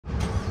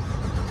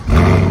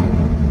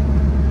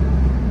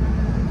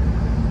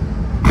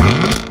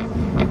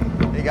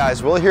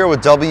Guys, Will here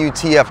with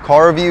W.T.F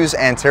car reviews,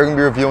 and today we're going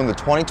to be reviewing the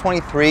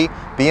 2023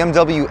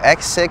 BMW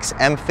X6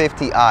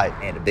 M50i.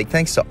 And a big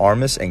thanks to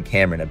Armis and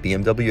Cameron at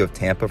BMW of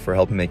Tampa for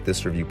helping make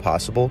this review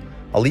possible.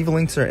 I'll leave a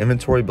link to their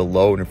inventory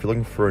below, and if you're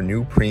looking for a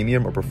new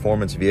premium or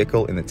performance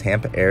vehicle in the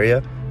Tampa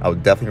area, I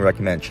would definitely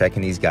recommend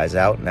checking these guys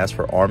out, and that's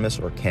for Armis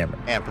or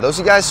Cameron. And for those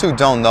of you guys who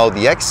don't know,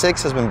 the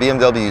X6 has been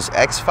BMW's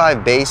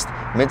X5 based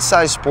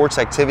mid-size sports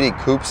activity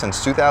coupe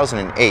since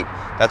 2008.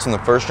 That's when the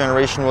first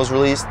generation was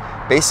released.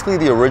 Basically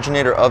the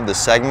originator of the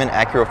segment.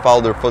 Acura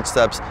followed their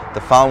footsteps the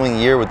following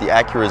year with the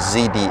Acura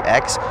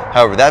ZDX.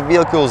 However, that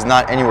vehicle is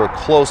not anywhere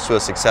close to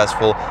as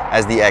successful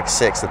as the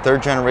X6. The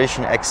third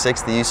generation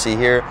X6 that you see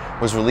here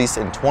was released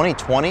in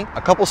 2020.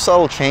 A couple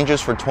subtle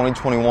changes for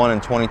 2021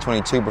 and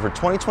 2022, but for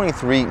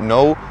 2023,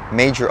 no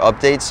major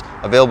updates.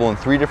 Available in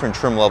 3 different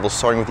trim levels,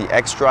 starting with the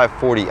xDrive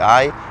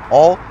 40i.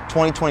 All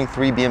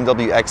 2023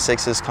 BMW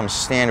X6s come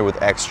standard with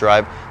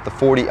xDrive. The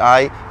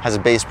 40i has a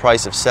base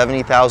price of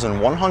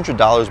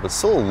 $70,100, but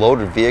still a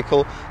loaded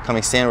vehicle,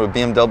 coming standard with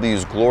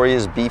BMW's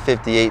glorious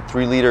B58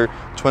 3-liter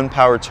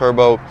twin-power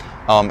turbo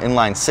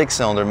inline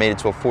 6-cylinder made it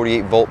to a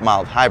 48-volt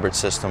mild hybrid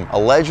system,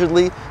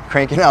 allegedly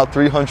cranking out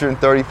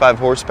 335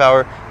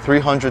 horsepower,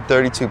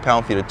 332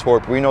 pound-feet of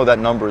torque. We know that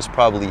number is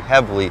probably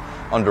heavily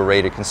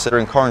underrated,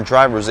 considering Car and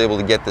Driver was able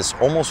to get this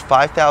almost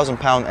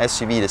 5,000-pound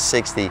SUV to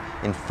 60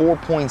 in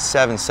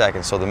 4.7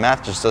 seconds, so the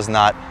math just does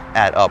not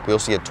add up. We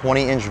also get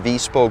 20-inch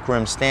V-spoke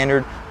rim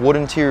standard, wood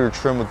interior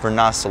trim with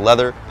Vernasta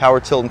leather,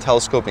 power tilt and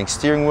telescoping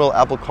steering wheel,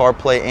 Apple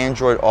CarPlay,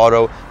 Android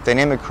Auto,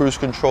 dynamic cruise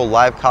control,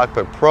 live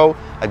cockpit pro,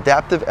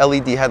 adaptive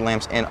LED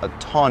headlamps, and a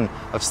ton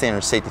of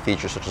standard safety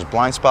features such as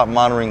blind spot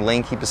monitoring,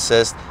 lane keep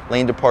assist,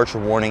 lane departure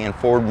warning, and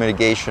forward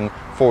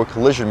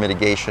collision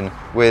mitigation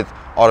with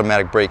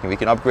automatic braking. We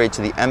can upgrade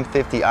to the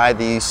M50i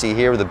that you see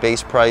here with a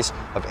base price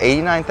of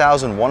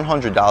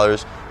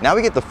 $89,100. Now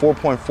we get the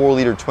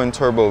 4.4-liter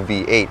twin-turbo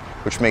V8,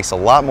 which makes a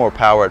lot more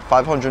power at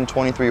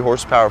 523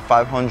 horsepower,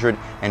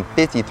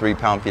 553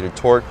 pound-feet of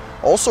torque.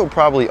 Also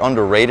probably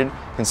underrated,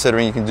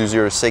 considering you can do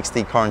 0 to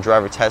 60. Car and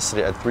Driver tested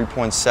it at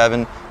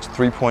 3.7 to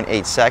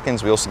 3.8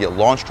 seconds. We also get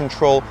launch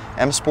control,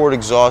 M Sport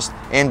exhaust,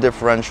 and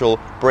differential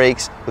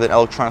brakes with an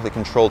electronically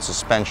controlled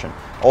suspension.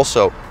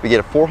 Also, we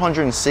get a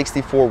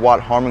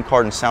 464-watt Harman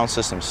Kardon sound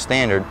system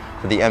standard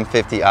for the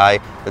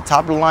M50i. The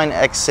top-of-the-line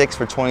X6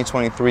 for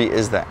 2023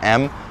 is the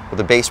M, with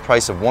a base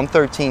price of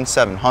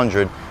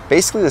 $113,700.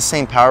 Basically the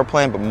same power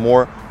plant, but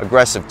more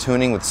aggressive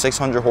tuning with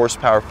 600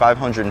 horsepower,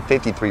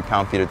 553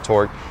 pound-feet of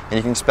torque, and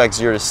you can expect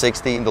 0 to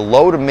 60 in the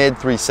low to mid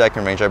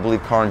 3-second range. I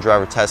believe Car and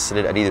Driver tested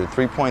it at either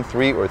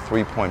 3.3 or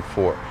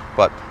 3.4.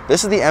 But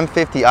this is the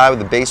M50i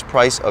with a base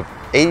price of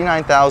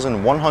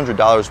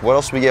 $89,100. What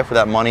else do we get for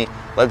that money?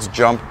 Let's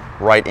jump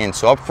right in.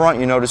 So up front,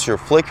 you notice your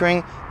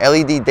flickering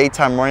LED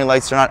daytime running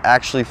lights. They're not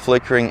actually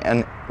flickering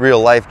in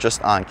real life,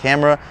 just on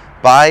camera.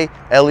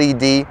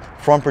 Bi-LED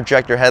front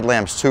projector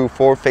headlamps too,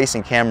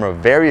 forward-facing camera,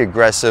 very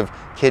aggressive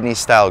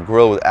kidney-style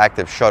grille with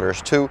active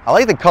shutters too. I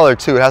like the color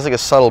too. It has like a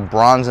subtle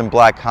bronze and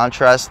black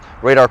contrast.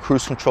 Radar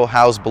cruise control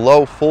housed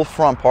below, full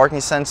front parking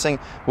sensing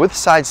with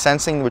side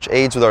sensing, which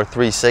aids with our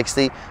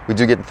 360. We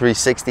do get the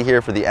 360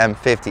 here for the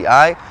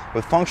M50i,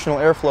 with functional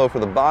airflow for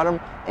the bottom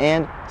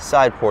and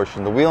side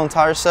portion. The wheel and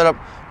tire setup,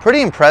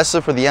 pretty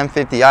impressive for the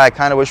M50i. I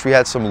kind of wish we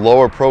had some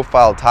lower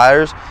profile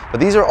tires, but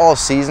these are all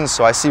seasons,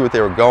 so I see what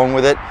they were going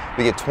with it.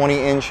 We get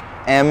 20-inch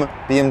M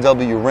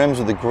BMW rims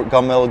with the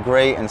gunmetal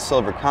gray and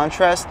silver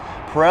contrast.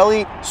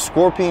 Pirelli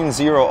Scorpion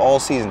Zero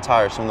all-season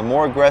tires, some of the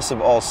more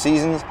aggressive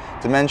all-seasons,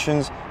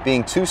 dimensions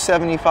being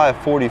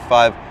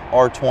 275/45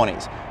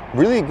 R20s.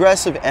 Really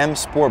aggressive M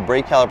Sport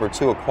brake caliper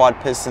too, a quad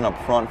piston up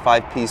front,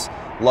 5-piece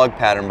lug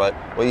pattern, but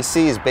what you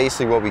see is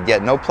basically what we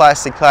get. No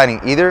plastic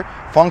cladding either.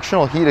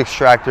 Functional heat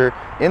extractor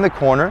in the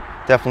corner,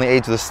 definitely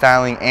aids with the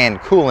styling and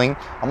cooling.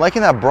 I'm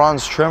liking that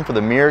bronze trim for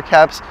the mirror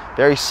caps,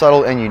 very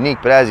subtle and unique,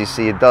 but as you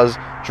see, it does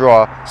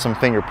draw some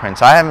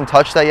fingerprints. I haven't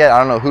touched that yet, I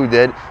don't know who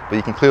did, but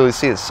you can clearly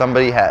see that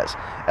somebody has.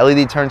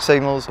 LED turn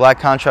signals, black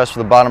contrast for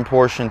the bottom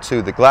portion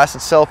too. The glass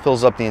itself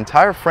fills up the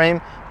entire frame,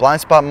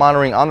 blind spot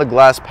monitoring on the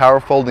glass, power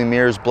folding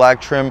mirrors,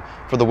 black trim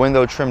for the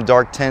window trim,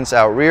 dark tints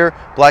out rear,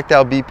 blacked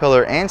out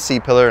B-pillar and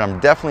C-pillar, and I'm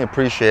definitely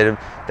appreciative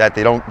that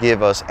they don't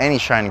give us any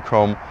shiny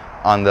chrome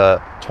on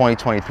the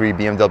 2023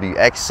 BMW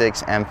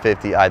X6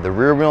 M50i. The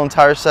rear wheel and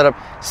tire setup,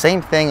 same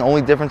thing,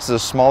 only difference is a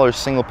smaller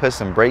single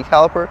piston brake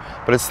caliper,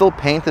 but it's still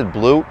painted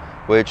blue,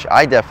 which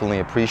I definitely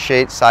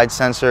appreciate. Side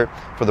sensor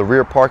for the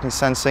rear parking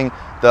sensing.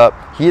 The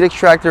heat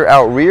extractor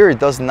out rear, it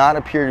does not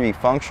appear to be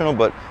functional,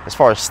 but as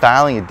far as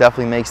styling, it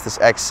definitely makes this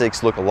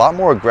X6 look a lot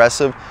more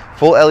aggressive.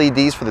 Full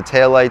LEDs for the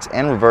taillights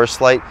and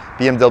reverse light.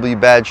 BMW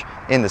badge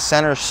in the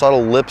center,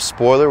 subtle lip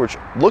spoiler, which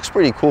looks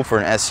pretty cool for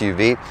an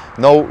SUV.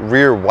 No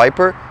rear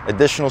wiper,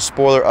 additional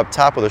spoiler up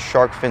top with a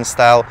shark fin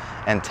style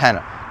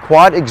antenna.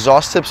 Quad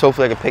exhaust tips,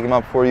 hopefully I can pick them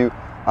up for you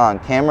on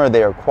camera.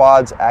 They are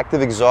quads,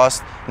 active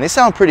exhaust, and they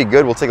sound pretty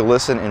good. We'll take a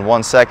listen in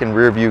 1 second,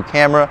 rear view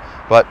camera.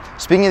 But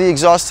speaking of the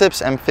exhaust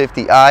tips,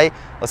 M50i,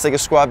 let's take a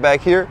squat back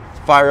here,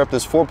 fire up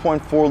this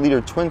 4.4-liter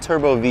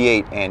twin-turbo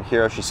V8, and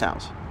hear how she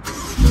sounds.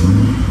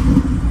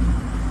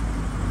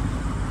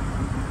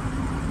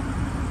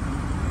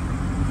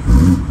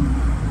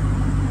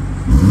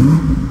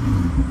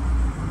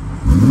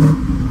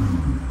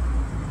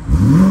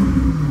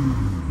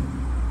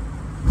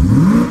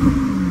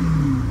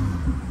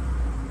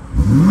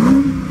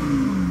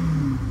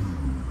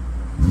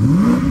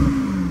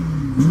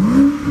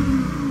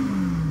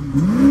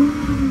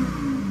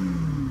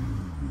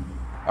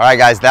 All right,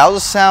 guys, that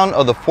was the sound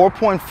of the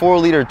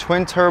 4.4-liter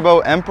twin-turbo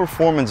M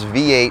Performance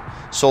V8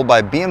 sold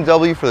by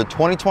BMW for the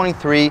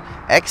 2023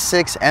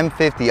 X6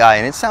 M50i,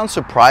 and it sounds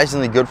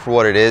surprisingly good for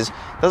what it is.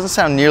 It doesn't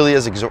sound nearly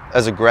as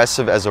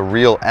aggressive as a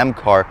real M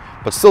car,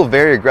 but still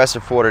very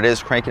aggressive for what it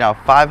is, cranking out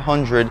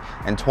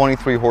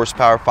 523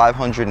 horsepower,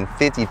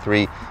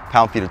 553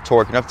 pound-feet of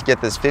torque, enough to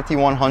get this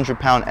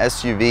 5,100-pound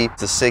SUV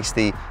to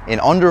 60 in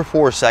under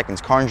 4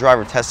 seconds. Car and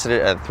Driver tested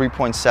it at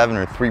 3.7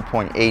 or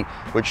 3.8,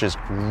 which is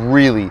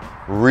really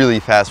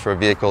fast for a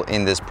vehicle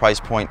in this price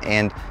point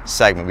and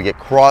segment. We get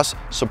cross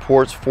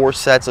supports, 4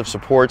 sets of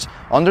supports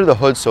under the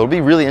hood, so it'll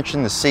be really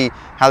interesting to see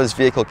how this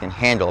vehicle can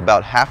handle.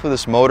 About half of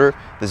this motor,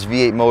 this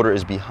V8 motor,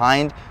 is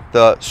behind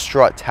the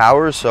strut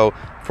towers, so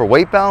for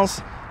weight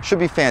balance, should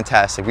be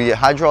fantastic. We get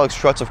hydraulic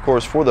struts, of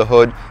course, for the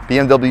hood.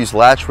 BMW's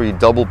latch, where you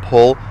double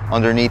pull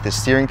underneath the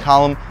steering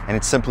column and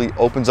it simply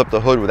opens up the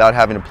hood without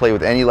having to play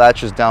with any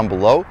latches down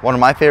below. One of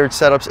my favorite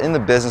setups in the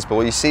business, but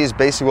what you see is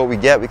basically what we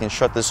get. We can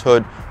shut this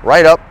hood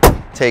right up,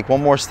 take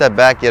one more step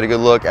back, get a good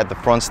look at the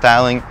front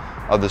styling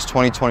of this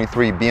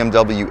 2023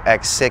 BMW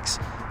X6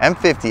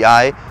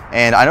 M50i.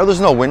 And I know there's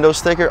no window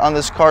sticker on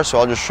this car, so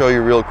I'll just show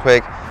you real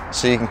quick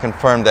so you can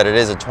confirm that it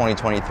is a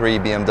 2023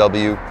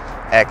 BMW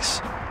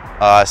X6.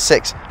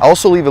 I'll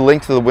also leave a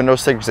link to the window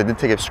sticker because I did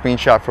take a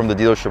screenshot from the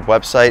dealership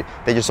website.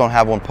 They just don't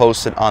have one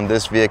posted on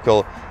this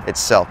vehicle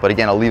itself. But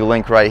again, I'll leave a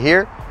link right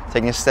here.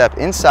 Taking a step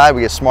inside,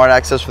 we get smart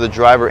access for the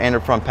driver and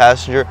the front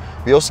passenger.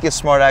 We also get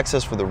smart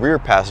access for the rear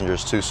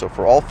passengers too. So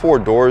for all 4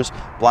 doors,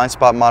 blind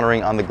spot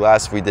monitoring on the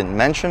glass if we didn't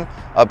mention.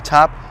 Up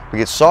top, we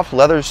get soft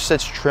leather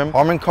stitch trim,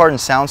 Harman Kardon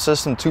sound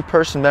system,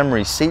 2-person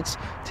memory seats,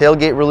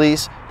 tailgate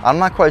release. I'm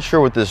not quite sure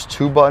what this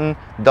 2 button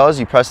does.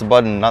 You press the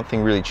button,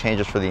 nothing really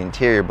changes for the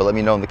interior, but let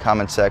me know in the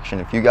comment section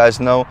if you guys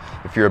know.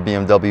 If you're a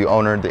BMW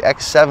owner, the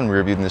X7 we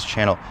reviewed in this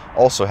channel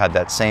also had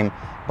that same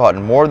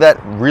button. More of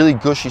that really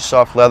gushy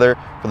soft leather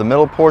for the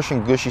middle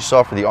portion, gushy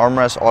soft for the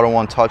armrest, auto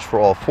one touch for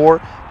all 4.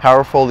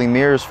 Power folding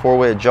mirrors,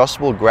 4-way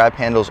adjustable, grab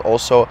handles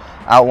also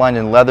outlined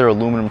in leather,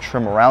 aluminum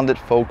trim around it,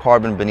 faux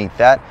carbon beneath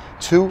that.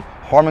 2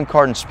 Harman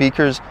Kardon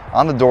speakers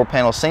on the door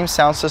panel, same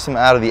sound system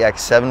out of the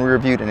X7 we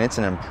reviewed, and it's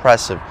an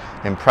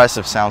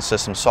impressive sound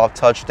system. Soft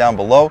touch down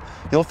below.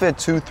 You'll fit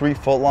 2-3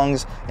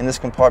 footlongs in this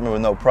compartment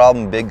with no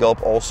problem. Big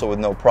gulp also with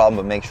no problem,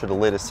 but make sure the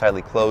lid is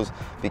tightly closed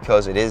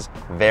because it is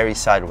very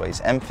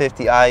sideways.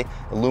 M50i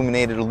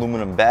illuminated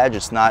aluminum badge.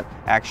 It's not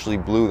actually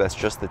blue, that's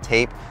just the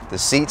tape. The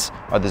seats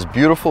are this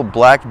beautiful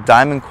black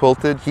diamond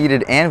quilted,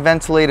 heated and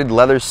ventilated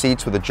leather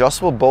seats with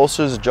adjustable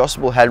bolsters,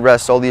 adjustable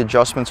headrests. All the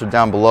adjustments are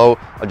down below.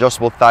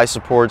 Adjustable thigh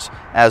supports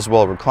as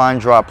well. Recline,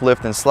 drop,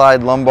 lift, and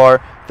slide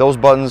lumbar. Those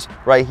buttons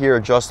right here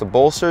adjust the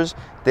bolsters.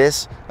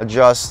 This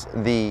adjusts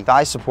the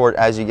thigh support,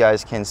 as you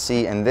guys can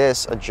see, and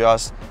this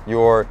adjusts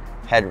your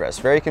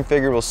headrest. Very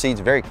configurable seats,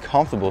 very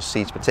comfortable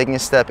seats, but taking a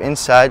step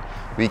inside,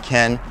 we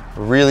can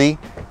really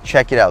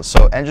check it out.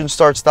 So engine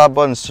start stop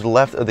buttons to the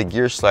left of the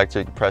gear selector.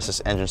 You can press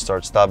this engine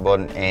start stop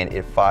button and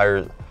it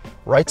fires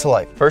right to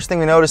life. First thing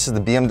we notice is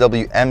the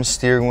BMW M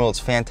steering wheel. It's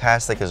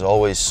fantastic as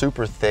always,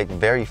 super thick,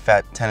 very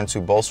fat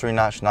 10-2 bolstering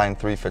notch,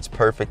 9-3 fits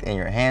perfect in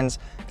your hands.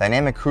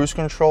 Dynamic cruise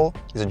control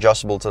is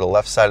adjustable to the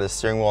left side of the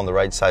steering wheel. On the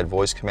right side,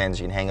 voice commands.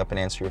 You can hang up and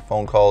answer your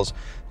phone calls.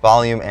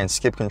 Volume and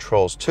skip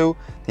controls too.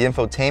 The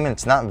infotainment,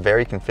 it's not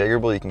very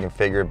configurable. You can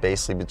configure it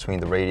basically between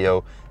the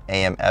radio,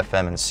 AM,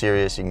 FM, and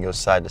Sirius. You can go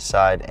side to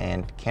side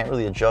and can't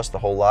really adjust a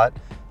whole lot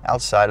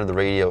outside of the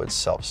radio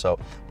itself. So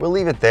we'll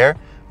leave it there.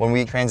 When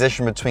we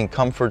transition between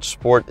Comfort,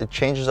 Sport, it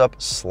changes up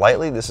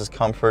slightly. This is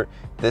Comfort,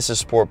 this is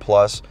Sport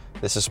Plus,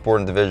 this is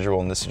Sport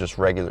Individual, and this is just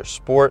regular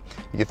Sport.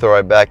 You can throw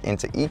right back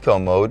into Eco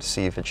mode,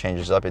 see if it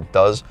changes up. It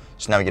does.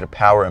 So now we get a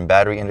power and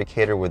battery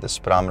indicator with the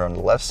speedometer on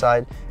the left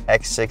side,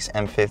 X6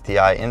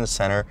 M50i in the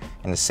center,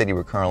 and the city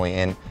we're currently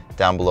in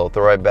down below.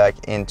 Throw right back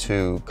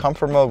into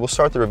Comfort mode. We'll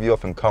start the review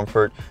off in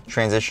Comfort,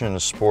 transition into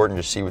Sport, and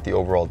just see what the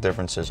overall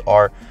differences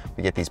are.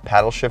 We get these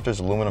paddle shifters,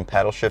 aluminum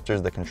paddle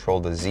shifters that control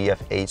the ZF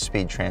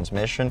 8-speed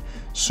transmission.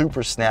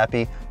 Super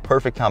snappy,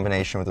 perfect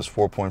combination with this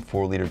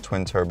 4.4-liter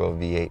twin-turbo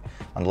V8.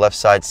 On the left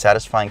side,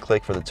 satisfying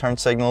click for the turn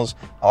signals,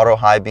 auto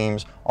high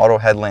beams, auto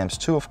headlamps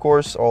too, of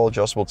course, all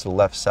adjustable to the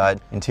left side.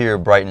 Interior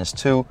brightness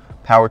too,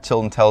 power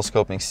tilt and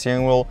telescoping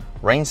steering wheel,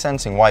 rain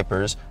sensing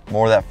wipers,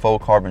 more of that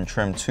faux carbon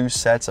trim, 2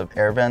 sets of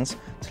air vents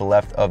to the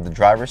left of the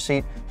driver's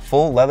seat,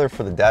 full leather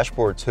for the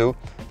dashboard too,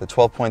 the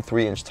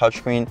 12.3-inch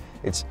touchscreen.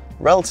 It's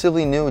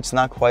relatively new. It's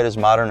not quite as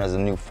modern as the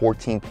new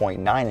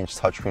 14.9-inch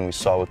touchscreen we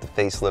saw with the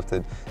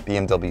facelifted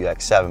BMW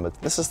X7, but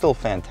this is still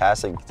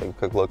fantastic. You can take a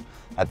quick look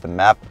at the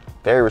map.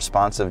 Very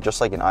responsive, just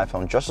like an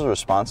iPhone, just as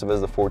responsive as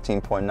the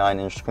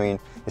 14.9-inch screen.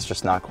 It's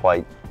just not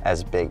quite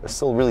as big, but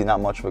still really not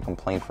much of a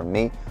complaint from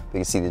me. We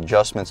can see the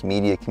adjustments,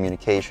 media,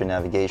 communication,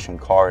 navigation,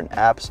 car, and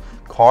apps.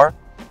 Car,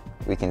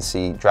 we can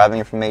see driving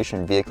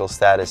information, vehicle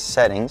status,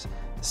 settings,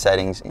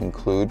 settings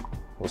include,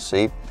 we'll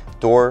see,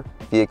 door,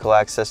 vehicle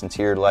access,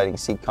 interior lighting,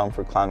 seat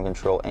comfort, climate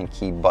control, and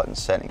key button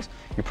settings.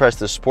 You press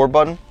the sport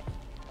button.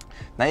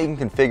 Now you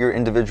can configure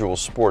individual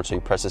sports. So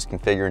you press this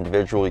configure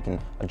individual, you can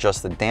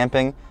adjust the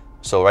damping.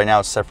 So right now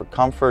it's set for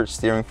comfort,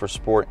 steering for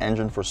sport,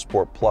 engine for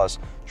sport plus,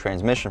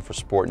 transmission for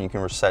sport, and you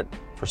can reset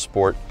for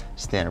sport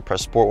standard.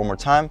 Press sport one more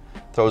time,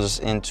 throws us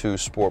into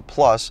sport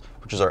plus,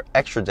 which is our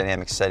extra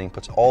dynamic setting,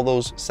 puts all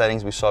those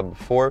settings we saw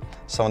before.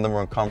 Some of them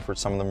are in comfort,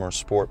 some of them are in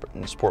sport, but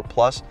in sport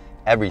plus,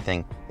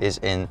 everything is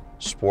in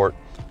sport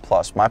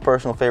plus. My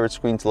personal favorite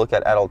screen to look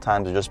at all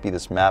times would just be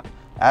this map.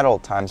 At all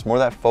times, more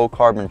of that faux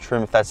carbon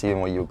trim, if that's even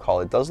what you would call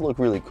it. It does look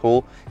really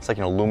cool. It's like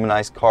an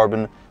aluminized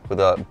carbon with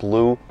a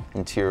blue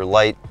interior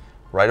light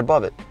right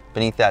above it.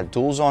 Beneath that,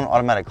 dual zone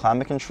automatic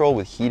climate control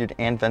with heated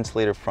and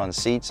ventilated front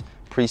seats.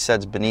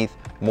 Presets beneath,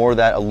 more of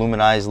that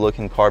aluminized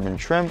looking carbon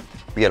trim.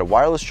 We got a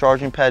wireless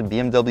charging pad,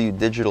 BMW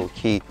digital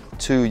key,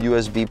 2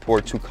 USB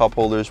port, 2 cup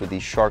holders with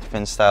these shark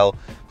fin style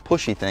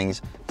pushy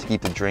things to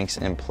keep the drinks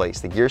in place.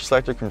 The gear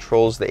selector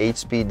controls the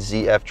 8-speed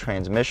ZF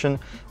transmission.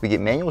 We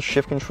get manual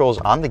shift controls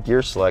on the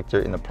gear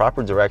selector in the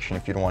proper direction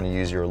if you don't want to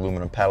use your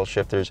aluminum paddle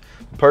shifters.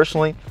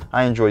 Personally,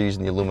 I enjoy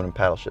using the aluminum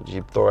paddle shifters.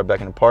 You throw it right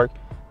back into park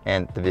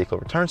and the vehicle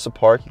returns to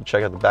park. You can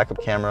check out the backup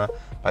camera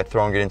by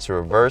throwing it into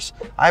reverse.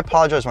 I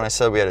apologize when I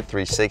said we had a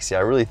 360.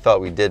 I really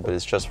thought we did, but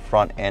it's just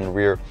front and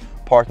rear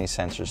parking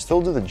sensors.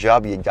 Still do the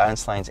job. You get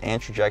guidance lines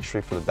and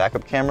trajectory for the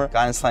backup camera,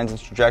 guidance lines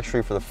and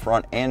trajectory for the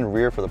front and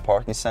rear for the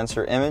parking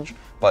sensor image.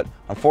 But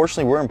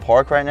unfortunately, we're in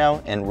park right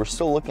now and we're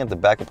still looking at the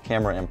backup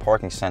camera and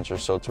parking sensor.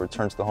 So to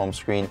return to the home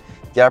screen,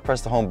 you gotta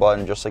press the home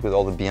button just like with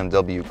all the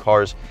BMW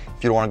cars.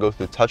 If you don't want to go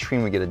through the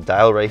touchscreen, we get a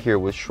dial right here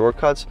with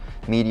shortcuts,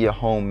 media,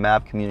 home,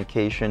 map,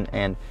 communication,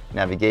 and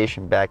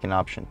navigation back in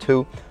option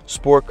 2.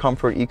 Sport,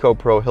 comfort, eco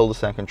pro, hill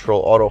descent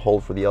control, auto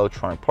hold for the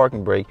electronic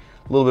parking brake,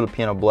 a little bit of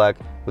piano black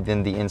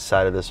within the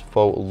inside of this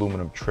faux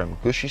aluminum trim.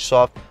 Gushy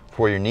soft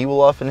for your knee will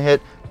often hit,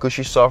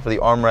 gushy soft for the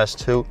armrest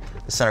too.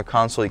 The center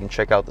console, you can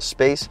check out the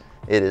space.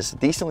 It is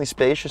decently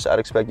spacious. I'd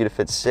expect you to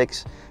fit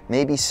 6,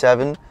 maybe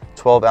 7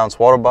 12-ounce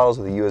water bottles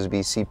with a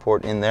USB-C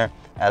port in there,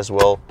 as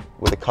well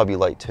with a cubby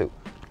light too.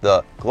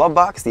 The glove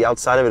box, the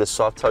outside of it is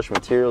soft touch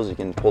materials. You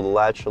can pull the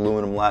latch,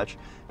 aluminum latch.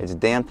 It's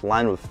damped,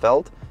 lined with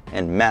felt,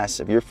 and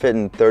massive. You're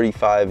fitting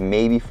 35,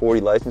 maybe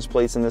 40 license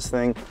plates in this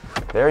thing.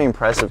 Very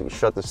impressive. You can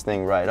shut this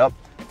thing right up.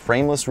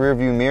 Frameless rear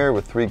view mirror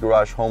with 3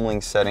 garage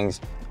HomeLink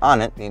settings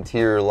on it. The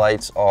interior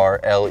lights are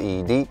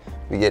LED.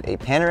 We get a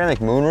panoramic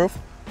moonroof.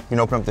 You can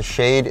open up the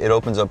shade. It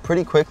opens up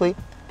pretty quickly.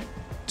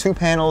 2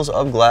 panels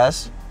of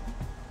glass.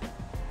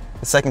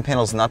 The second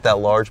panel is not that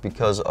large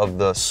because of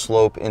the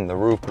slope in the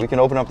roof. We can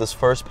open up this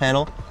first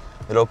panel.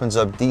 It opens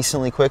up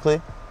decently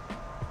quickly.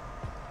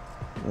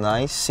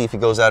 Nice. See if it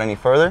goes out any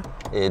further.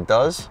 It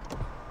does.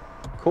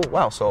 Cool.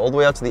 Wow. So all the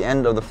way out to the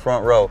end of the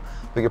front row.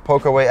 We can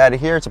poke our way out of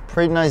here. It's a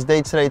pretty nice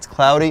day today. It's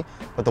cloudy,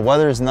 but the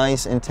weather is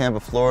nice in Tampa,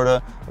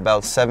 Florida.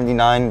 About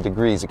 79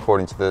 degrees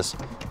according to this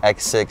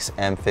X6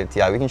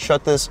 M50i. We can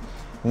shut this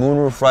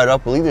moonroof right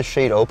up. We'll leave the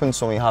shade open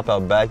so when we hop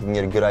out back, you can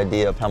get a good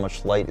idea of how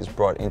much light is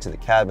brought into the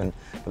cabin.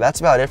 But that's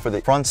about it for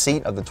the front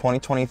seat of the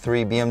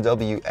 2023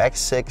 BMW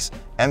X6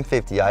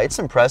 M50i. It's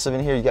impressive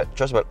in here. You got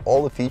just about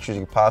all the features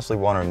you could possibly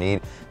want or need.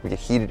 We get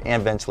heated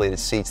and ventilated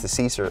seats. The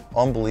seats are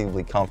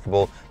unbelievably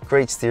comfortable.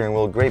 Great steering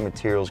wheel, great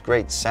materials,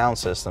 great sound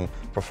system.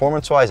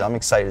 Performance-wise, I'm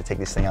excited to take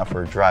this thing out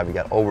for a drive. We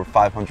got over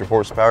 500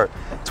 horsepower,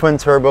 twin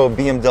turbo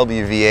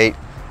BMW V8.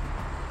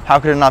 How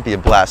could it not be a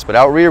blast? But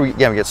out rear, we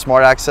get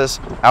smart access.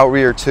 Out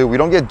rear too. We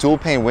don't get dual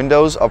pane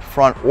windows up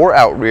front or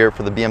out rear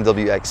for the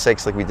BMW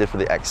X6 like we did for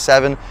the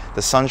X7.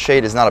 The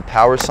sunshade is not a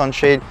power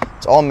sunshade.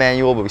 It's all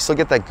manual, but we still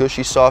get that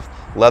gushy soft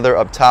leather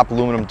up top,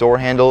 aluminum door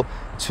handle,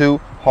 2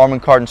 Harman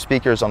Kardon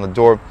speakers on the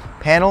door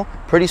panel.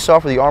 Pretty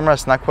soft for the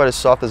armrest, not quite as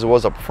soft as it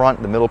was up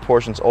front. The middle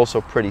portion is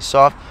also pretty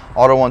soft.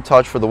 Auto one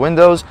touch for the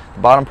windows.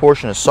 The bottom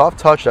portion is soft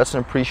touch. That's an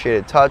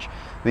appreciated touch.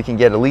 We can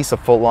get at least a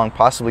foot long,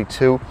 possibly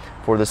 2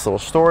 for this little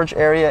storage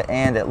area,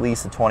 and at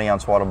least a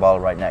 20-ounce water bottle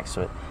right next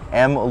to it.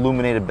 M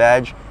illuminated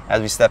badge.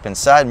 As we step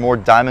inside, more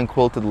diamond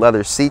quilted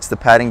leather seats. The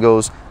padding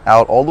goes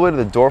out all the way to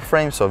the door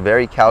frame, so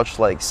very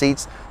couch-like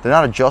seats. They're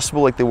not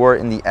adjustable like they were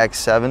in the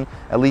X7,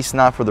 at least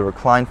not for the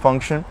recline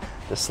function.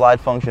 The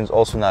slide function is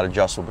also not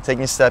adjustable. But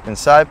taking a step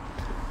inside,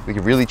 we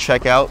can really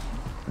check out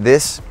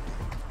this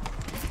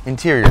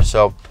interior.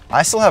 So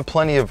I still have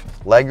plenty of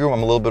legroom.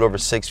 I'm a little bit over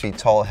 6 feet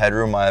tall.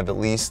 Headroom, I have at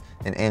least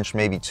an inch,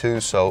 maybe 2.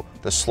 So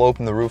the slope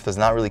in the roof does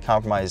not really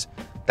compromise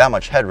that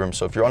much headroom.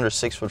 So if you're under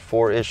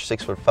 6'4"-ish,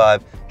 6'5",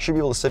 you should be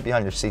able to sit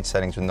behind your seat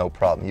settings with no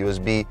problem.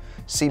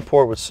 USB-C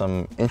port with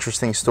some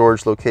interesting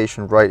storage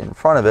location right in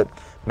front of it.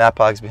 Mat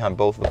box behind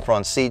both of the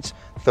front seats.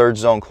 3rd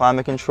zone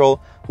climate control.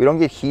 We don't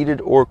get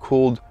heated or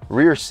cooled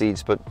rear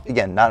seats, but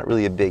again, not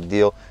really a big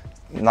deal.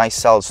 Nice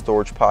solid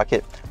storage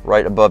pocket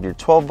right above your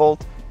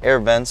 12-volt. Air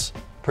vents.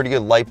 Pretty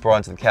good light brought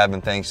into the cabin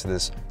thanks to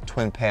this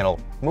twin panel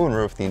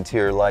moonroof. The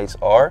interior lights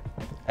are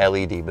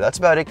LED. But that's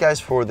about it,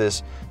 guys, for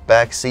this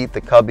back seat, the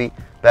cubby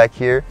back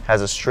here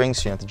has a string,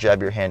 so you don't have to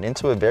jab your hand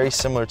into it. Very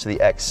similar to the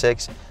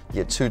X6. You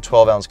get two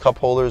 12-ounce cup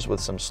holders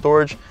with some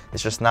storage.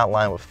 It's just not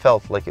lined with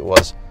felt like it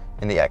was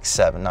in the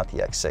X7, not the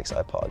X6. I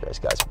apologize,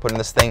 guys, for putting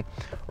this thing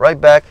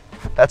right back.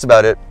 That's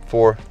about it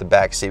for the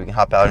back seat. We can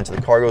hop out into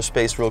the cargo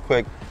space real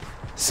quick,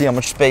 see how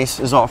much space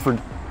is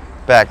offered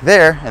back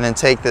there, and then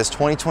take this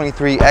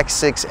 2023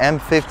 X6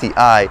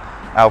 M50i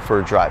out for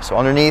a drive. So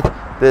underneath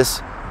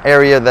this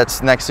area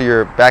that's next to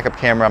your backup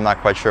camera, I'm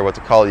not quite sure what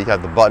to call it, you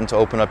have the button to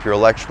open up your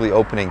electrically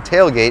opening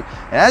tailgate.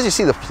 And as you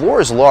see, the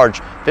floor is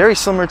large, very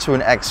similar to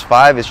an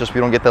X5. It's just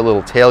we don't get that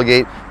little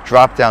tailgate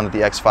drop down that the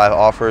X5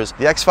 offers.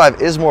 The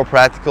X5 is more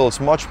practical, it's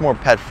much more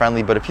pet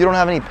friendly, but if you don't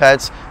have any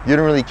pets, you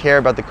don't really care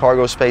about the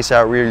cargo space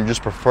out rear, you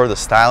just prefer the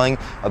styling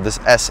of this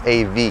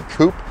SAV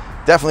coupe,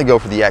 definitely go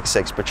for the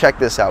X6. But check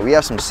this out, we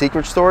have some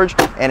secret storage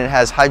and it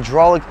has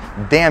hydraulic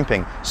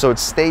damping, so it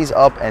stays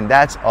up, and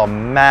that's a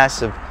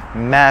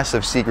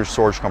massive secret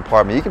storage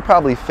compartment. You could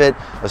probably fit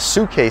a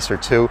suitcase or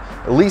two,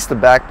 at least a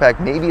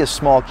backpack, maybe a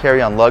small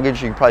carry-on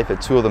luggage. You can probably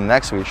fit two of them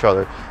next to each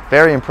other.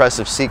 Very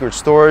impressive secret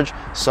storage,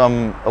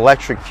 some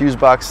electric fuse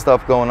box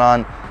stuff going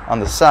on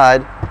the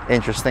side.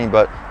 Interesting,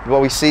 but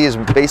what we see is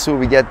basically what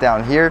we get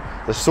down here.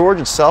 The storage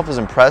itself is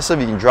impressive.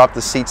 You can drop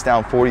the seats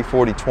down 40,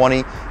 40,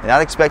 20, and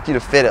I'd expect you to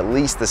fit at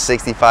least the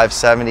 65,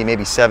 70,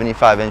 maybe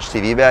 75-inch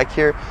TV back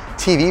here.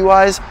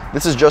 TV-wise,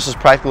 this is just as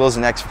practical as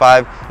an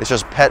X5. It's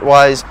just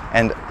pet-wise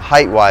and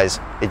height-wise,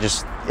 it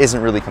just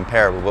isn't really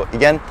comparable. But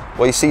again,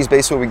 what you see is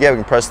basically what we get. We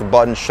can press the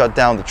button, shut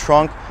down the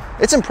trunk.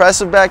 It's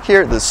impressive back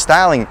here. The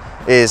styling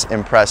is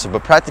impressive,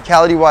 but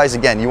practicality-wise,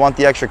 again, you want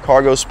the extra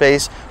cargo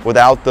space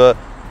without the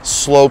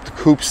sloped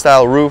coupe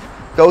style roof,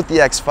 go with the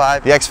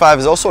X5. The X5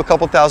 is also a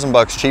couple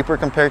 $1,000 cheaper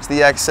compared to the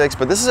X6,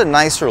 but this is a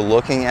nicer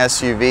looking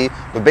SUV,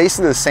 but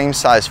basically the same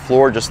size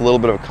floor, just a little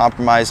bit of a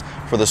compromise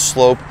for the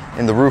slope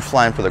in the roof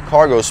line for the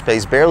cargo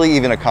space, barely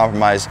even a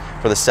compromise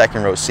for the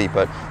second row seat.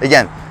 But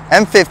again,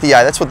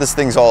 M50i, that's what this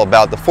thing's all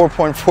about, the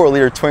 4.4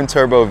 liter twin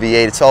turbo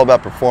V8. It's all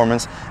about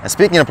performance. And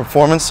speaking of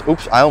performance,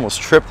 oops, I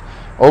almost tripped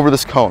over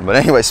this cone. But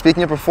anyway,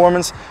 speaking of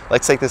performance,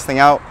 let's take this thing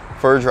out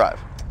for a drive.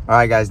 All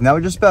right, guys, now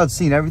we're just about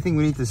seeing everything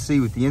we need to see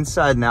with the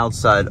inside and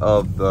outside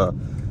of the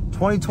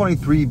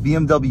 2023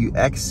 BMW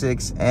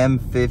X6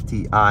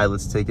 M50i.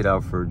 Let's take it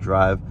out for a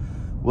drive.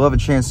 We'll have a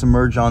chance to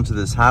merge onto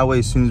this highway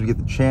as soon as we get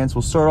the chance.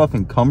 We'll start off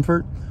in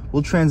comfort.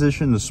 We'll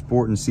transition to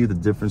sport and see what the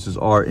differences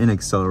are in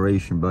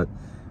acceleration, but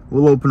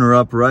we'll open her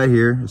up right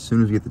here as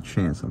soon as we get the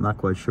chance. I'm not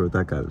quite sure what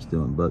that guy was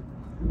doing, but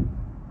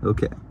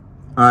okay.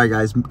 All right,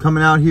 guys,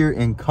 coming out here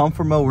in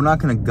comfort mode. We're not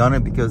gonna gun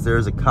it because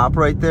there's a cop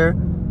right there,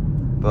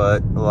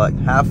 but like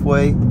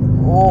halfway,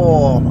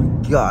 oh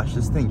my gosh,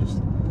 this thing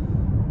just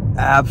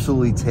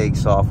absolutely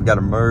takes off. We got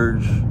to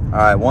merge. All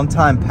right, one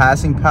time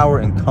passing power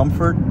and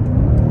comfort.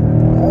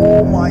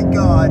 Oh my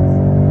God.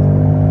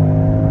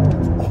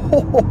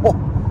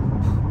 Oh.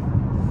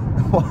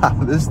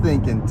 Wow, this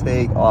thing can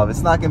take off.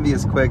 It's not gonna be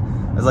as quick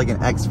as like an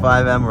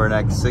X5M or an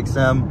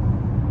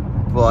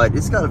X6M, but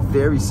it's got a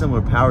very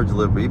similar power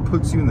delivery. It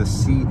puts you in the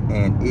seat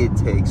and it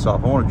takes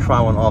off. I want to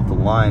try one off the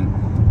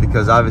line,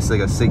 because obviously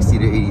like a 60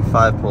 to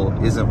 85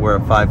 pull isn't where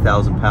a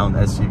 5,000 pound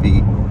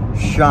SUV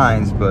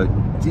shines, but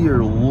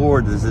dear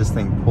Lord, does this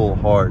thing pull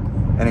hard.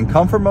 And in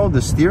comfort mode,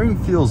 the steering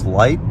feels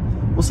light.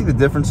 We'll see the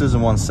differences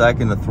in 1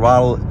 second. The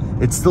throttle,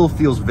 it still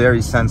feels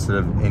very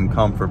sensitive in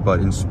comfort, but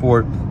in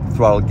sport, the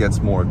throttle gets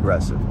more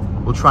aggressive.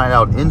 We'll try it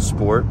out in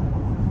sport.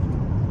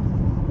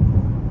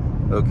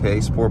 Okay,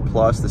 Sport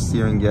Plus, the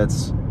steering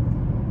gets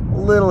a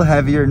little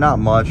heavier, not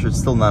much. It's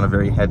still not a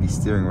very heavy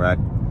steering rack.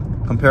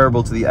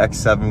 Comparable to the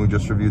X7 we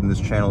just reviewed in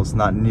this channel, it's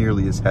not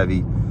nearly as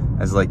heavy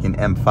as like an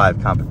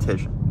M5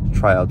 competition.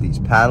 Try out these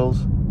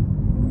paddles.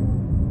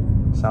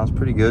 Sounds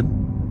pretty good.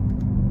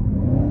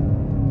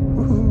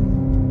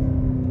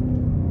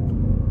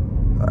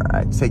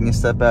 Alright, taking a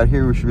step out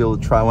here, we should be able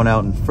to try one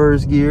out in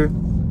first gear.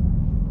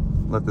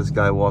 Let this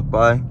guy walk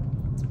by.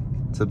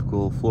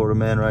 Typical Florida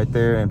man right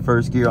there. And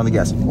first gear on the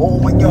gas. Oh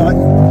my God!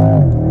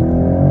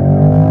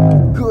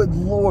 Good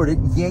Lord, it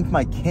yanked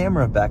my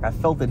camera back. I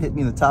felt it hit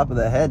me in the top of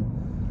the head.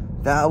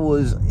 That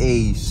was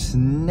a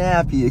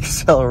snappy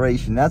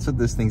acceleration. That's what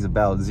this thing's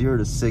about. 0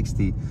 to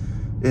 60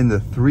 in the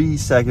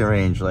 3-second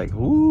range. Like,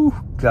 whoo,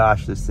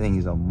 gosh, this thing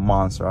is a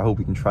monster. I hope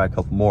we can try a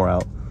couple more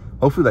out.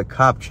 Hopefully that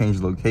cop changed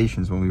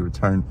locations when we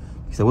return,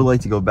 because I would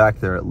like to go back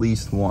there at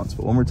least once.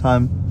 But one more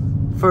time,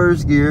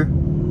 first gear.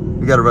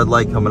 We got a red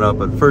light coming up,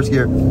 but first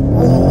gear. Oh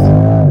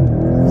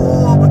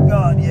my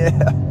God,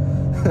 yeah.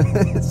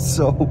 It's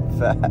so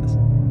fast.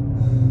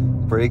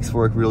 Brakes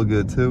work real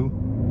good too.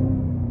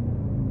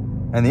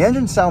 And the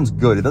engine sounds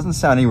good. It doesn't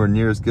sound anywhere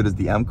near as good as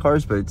the M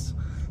cars, but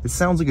it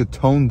sounds like a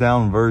toned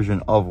down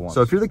version of one.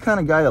 So if you're the kind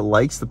of guy that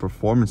likes the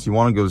performance, you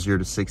want to go 0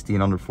 to 60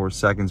 in under 4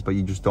 seconds, but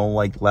you just don't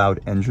like loud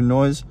engine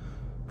noise,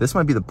 this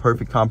might be the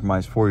perfect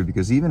compromise for you,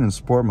 because even in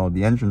sport mode,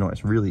 the engine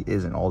noise really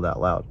isn't all that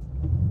loud.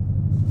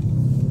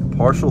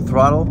 Partial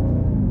throttle.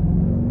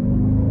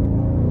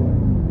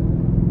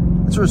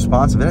 It's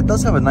responsive, and it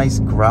does have a nice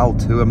growl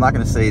too. I'm not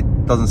going to say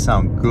it doesn't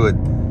sound good.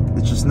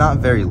 It's just not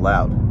very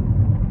loud.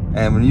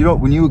 And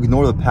when you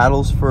ignore the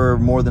paddles for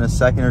more than a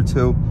second or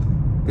two,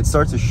 it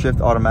starts to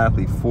shift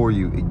automatically for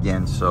you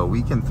again. So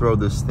we can throw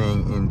this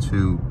thing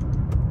into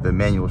the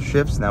manual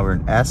shifts. Now we're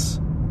in S,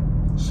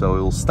 so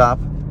it will stop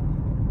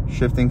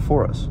shifting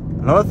for us.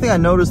 Another thing I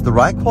noticed, the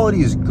ride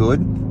quality is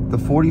good. The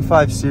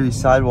 45 series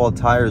sidewall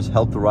tires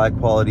help the ride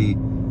quality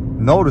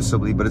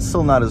noticeably, but it's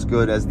still not as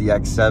good as the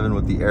X7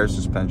 with the air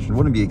suspension.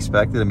 Wouldn't be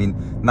expected. I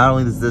mean, not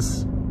only does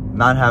this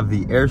not have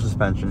the air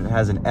suspension, it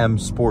has an M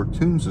Sport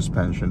Tune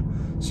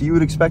suspension, so you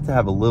would expect to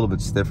have a little bit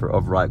stiffer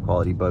of ride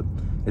quality, but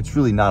it's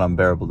really not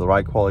unbearable. The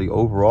ride quality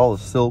overall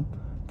is still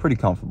pretty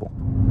comfortable.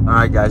 All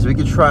right, guys, we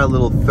could try a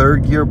little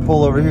third gear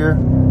pull over here.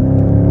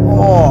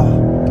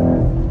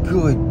 Oh,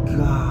 good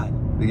God.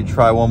 We could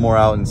try one more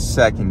out in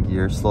second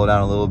gear. Slow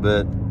down a little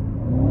bit.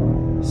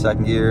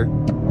 Second gear.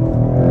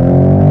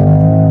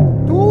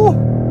 Ooh.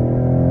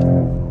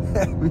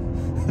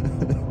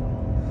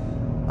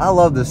 I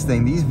love this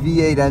thing. These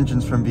V8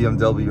 engines from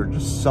BMW are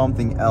just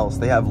something else.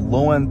 They have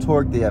low-end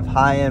torque, they have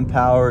high-end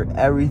power.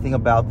 Everything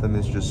about them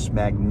is just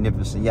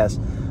magnificent. Yes,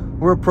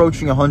 we're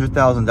approaching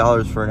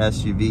 $100,000 for an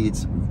SUV.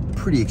 It's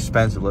pretty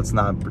expensive. Let's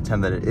not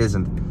pretend that it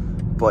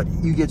isn't. But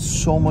you get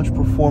so much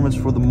performance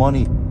for the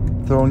money.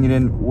 Throwing it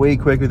in way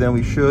quicker than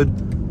we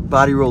should.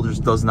 Body roll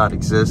just does not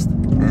exist.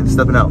 And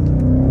stepping out.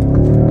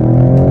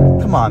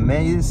 Come on,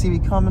 man. You didn't see me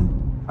coming?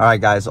 All right,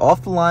 guys.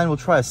 Off the line, we'll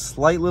try a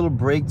slight little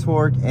brake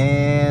torque.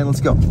 And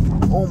let's go.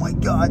 Oh, my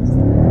God.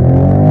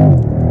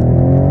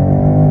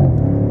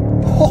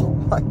 Oh,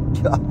 my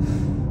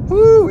God.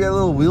 Woo, we had a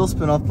little wheel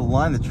spin off the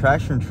line. The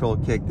traction control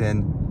kicked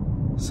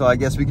in. So I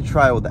guess we could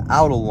try it with the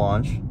auto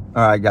launch.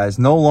 All right, guys.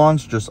 No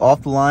launch, just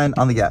off the line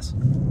on the gas.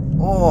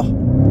 Oh.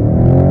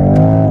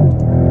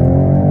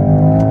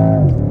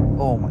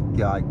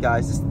 God,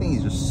 guys, this thing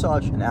is just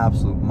such an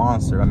absolute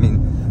monster. I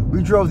mean,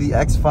 we drove the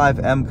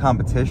X5M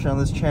competition on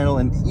this channel,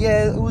 and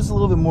yeah, it was a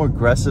little bit more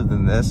aggressive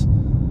than this,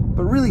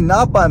 but really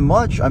not by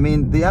much. I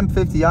mean, the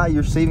M50i,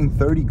 you're saving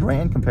 30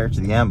 grand compared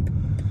to the M,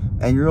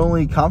 and you're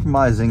only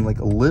compromising like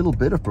a little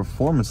bit of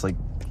performance. Like,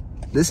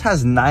 this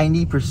has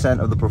 90%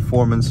 of the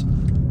performance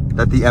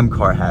that the M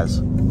car has.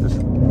 It's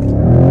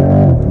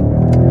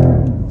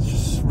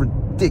just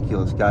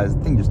ridiculous, guys.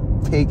 The thing just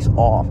takes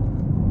off.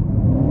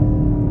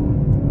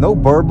 No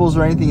burbles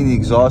or anything in the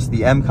exhaust.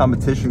 The M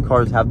competition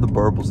cars have the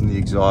burbles in the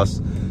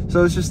exhaust.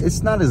 So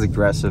it's not as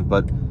aggressive,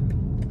 but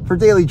for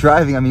daily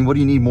driving, I mean, what do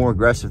you need more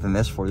aggressive than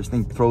this for? This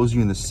thing throws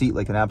you in the seat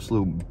like an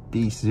absolute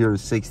beast, 0 to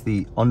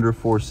 60, under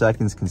 4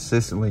 seconds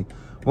consistently.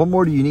 What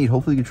more do you need?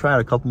 Hopefully you can try out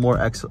a couple more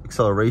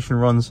acceleration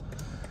runs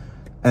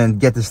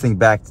and get this thing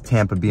back to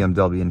Tampa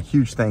BMW. And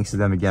huge thanks to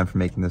them again for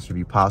making this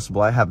review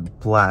possible. I have a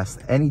blast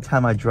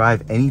anytime I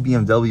drive any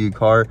BMW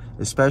car,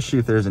 especially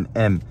if there's an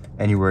M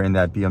anywhere in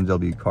that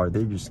BMW car.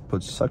 They just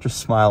put such a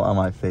smile on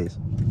my face.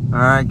 All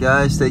right,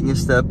 guys, taking a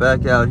step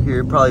back out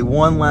here. Probably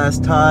one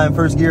last time.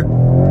 First gear.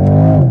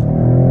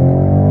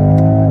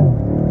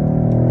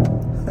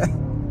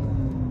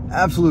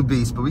 Absolute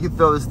beast, but we can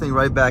throw this thing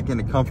right back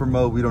into comfort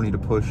mode. We don't need to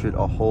push it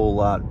a whole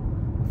lot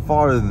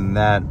farther than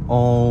that.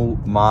 Oh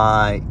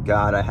my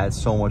God, I had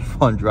so much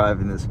fun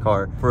driving this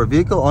car. For a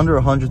vehicle under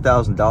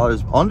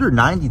 $100,000, under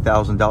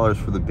 $90,000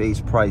 for the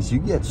base price, you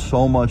get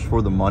so much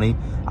for the money.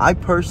 I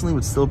personally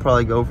would still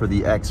probably go for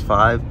the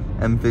X5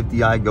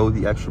 M50i, go with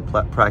the extra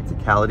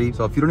practicality.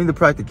 So if you don't need the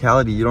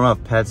practicality, you don't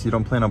have pets, you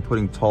don't plan on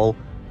putting tall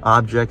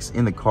objects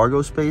in the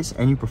cargo space,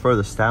 and you prefer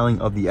the styling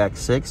of the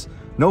X6,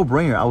 no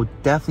brainer. I would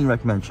definitely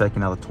recommend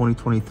checking out the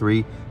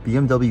 2023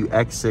 BMW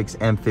X6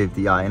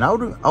 M50i. And I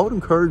would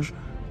encourage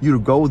you to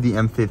go with the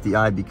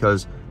M50i,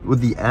 because with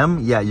the M,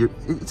 yeah,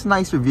 it's a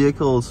nicer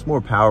vehicle, it's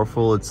more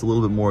powerful, it's a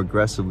little bit more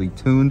aggressively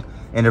tuned,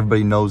 and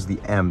everybody knows the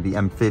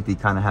M50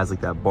 kind of has like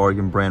that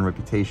bargain brand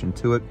reputation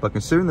to it. But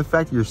considering the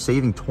fact that you're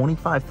saving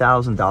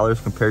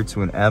 $25,000 compared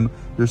to an M,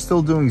 you're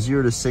still doing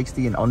 0 to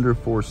 60 in under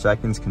 4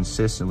 seconds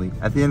consistently.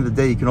 At the end of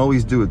the day, you can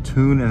always do a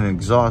tune and an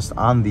exhaust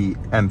on the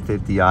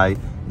M50i.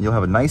 You'll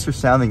have a nicer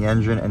sounding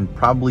engine and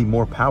probably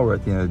more power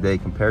at the end of the day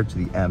compared to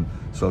the M.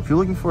 So if you're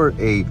looking for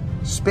a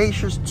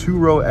spacious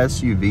 2-row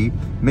SUV,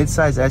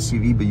 mid-size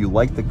SUV, but you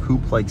like the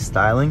coupe-like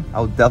styling,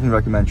 I would definitely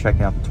recommend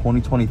checking out the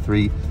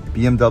 2023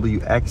 BMW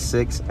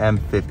X6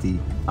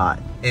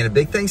 M50i. And a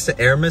big thanks to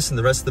Aramis and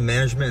the rest of the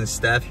management and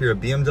staff here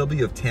at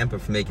BMW of Tampa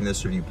for making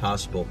this review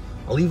possible.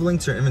 I'll leave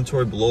links to their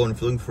inventory below, and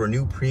if you're looking for a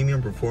new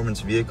premium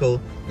performance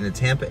vehicle in the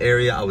Tampa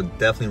area, I would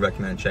definitely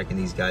recommend checking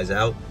these guys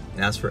out.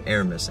 And as for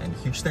Aramis, and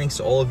huge thanks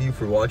to all of you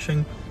for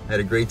watching. I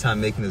had a great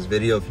time making this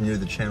video. If you're new to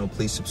the channel,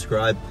 please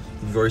subscribe.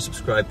 If you've already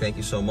subscribed, thank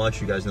you so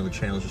much. You guys know the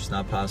channel is just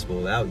not possible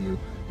without you,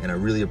 and I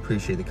really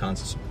appreciate the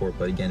constant support.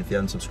 But again, if you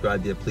haven't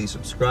subscribed yet, please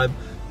subscribe.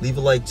 Leave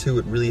a like too.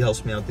 It really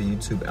helps me out the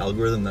YouTube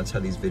algorithm. That's how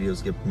these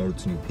videos get promoted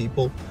to new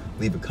people.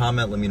 Leave a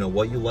comment. Let me know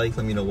what you like.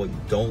 Let me know what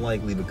you don't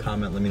like. Leave a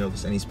comment. Let me know if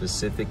there's any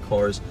specific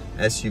cars,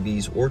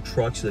 SUVs, or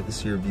trucks you'd like to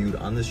see reviewed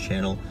on this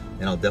channel,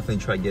 and I'll definitely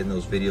try getting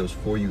those videos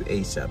for you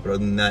ASAP. But other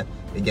than that,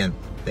 again,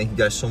 thank you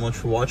guys so much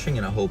for watching,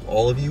 and I hope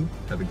all of you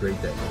have a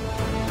great day.